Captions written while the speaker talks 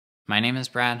My name is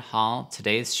Brad Hall.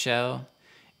 Today's show,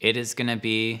 it is gonna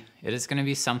be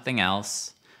something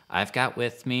else. I've got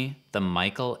with me the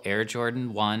Michael Air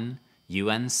Jordan 1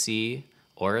 UNC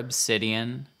or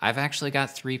Obsidian. I've actually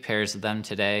got 3 pairs of them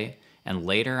today, and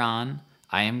later on,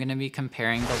 I am gonna be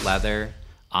comparing the leather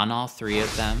on all 3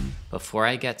 of them. Before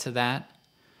I get to that,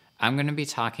 I'm gonna be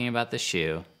talking about the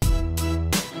shoe.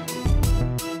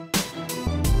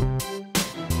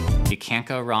 You can't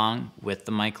go wrong with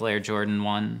the Michael Air Jordan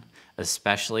 1,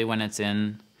 especially when it's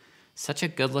in such a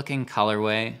good looking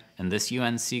colorway, and this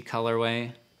UNC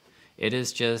colorway, it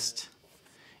is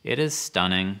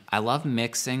stunning. I love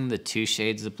mixing the 2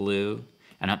 shades of blue,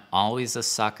 and I'm always a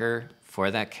sucker for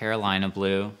that Carolina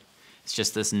blue. It's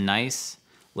just this nice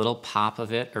little pop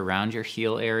of it around your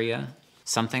heel area.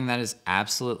 Something that is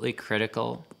absolutely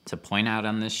critical to point out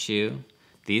on this shoe,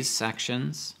 these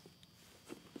sections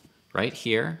right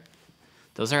here,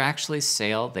 those are actually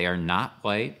sail, they are not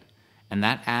white, and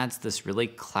that adds this really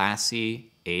classy,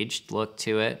 aged look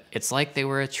to it. It's like they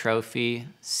were a trophy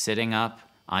sitting up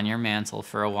on your mantle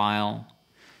for a while.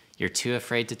 You're too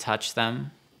afraid to touch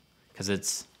them because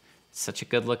it's such a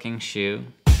good looking shoe.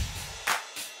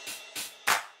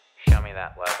 Show me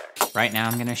that leather. Right now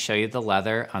I'm gonna show you the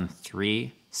leather on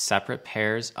 3 separate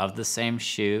pairs of the same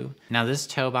shoe. Now this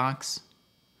toe box,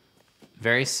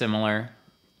 very similar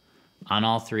on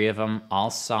all 3 of them, all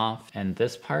soft, and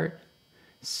this part,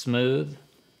 smooth,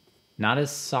 not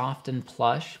as soft and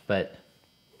plush, but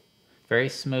very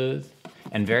smooth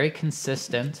and very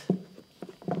consistent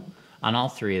on all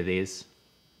 3 of these.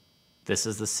 This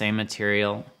is the same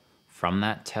material from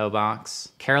that toe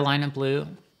box. Carolina blue,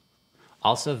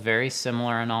 also very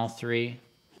similar on all 3.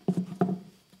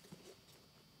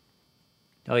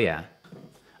 Oh yeah,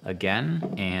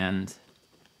 again, and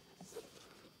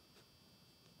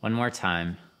one more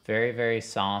time. Very, very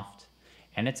soft.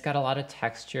 And it's got a lot of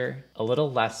texture, a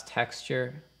little less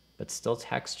texture, but still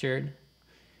textured.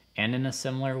 And in a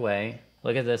similar way,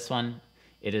 look at this one.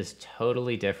 It is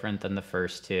totally different than the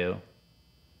first 2.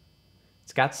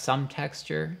 It's got some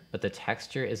texture, but the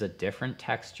texture is a different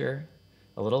texture,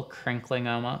 a little crinkling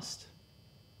almost.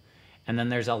 And then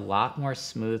there's a lot more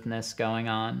smoothness going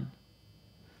on.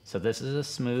 So this is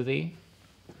a smoothie.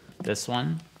 This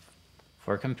one,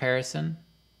 for comparison,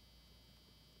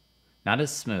 not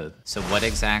as smooth. So what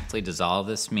exactly does all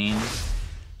this mean?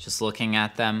 Just looking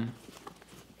at them,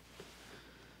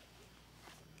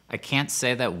 I can't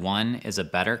say that one is a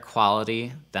better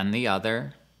quality than the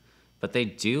other, but they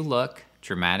do look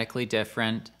dramatically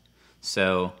different.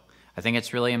 So I think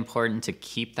it's really important to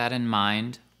keep that in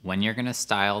mind when you're gonna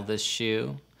style this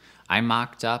shoe. I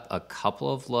mocked up a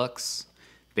couple of looks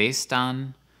based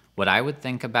on what I would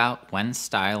think about when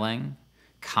styling.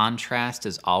 Contrast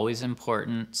is always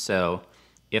important, so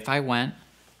if I went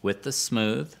with the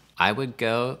smooth, I would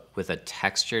go with a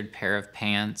textured pair of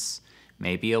pants,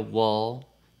 maybe a wool,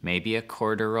 maybe a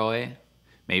corduroy,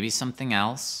 maybe something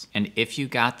else. And if you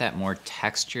got that more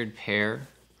textured pair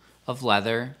of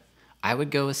leather, I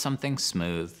would go with something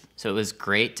smooth. So it was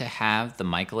great to have the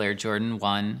Michael Air Jordan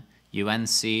 1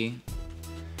 UNC.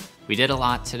 We did a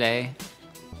lot today.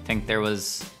 I think there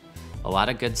was a lot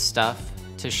of good stuff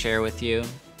to share with you.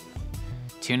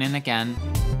 Tune in again.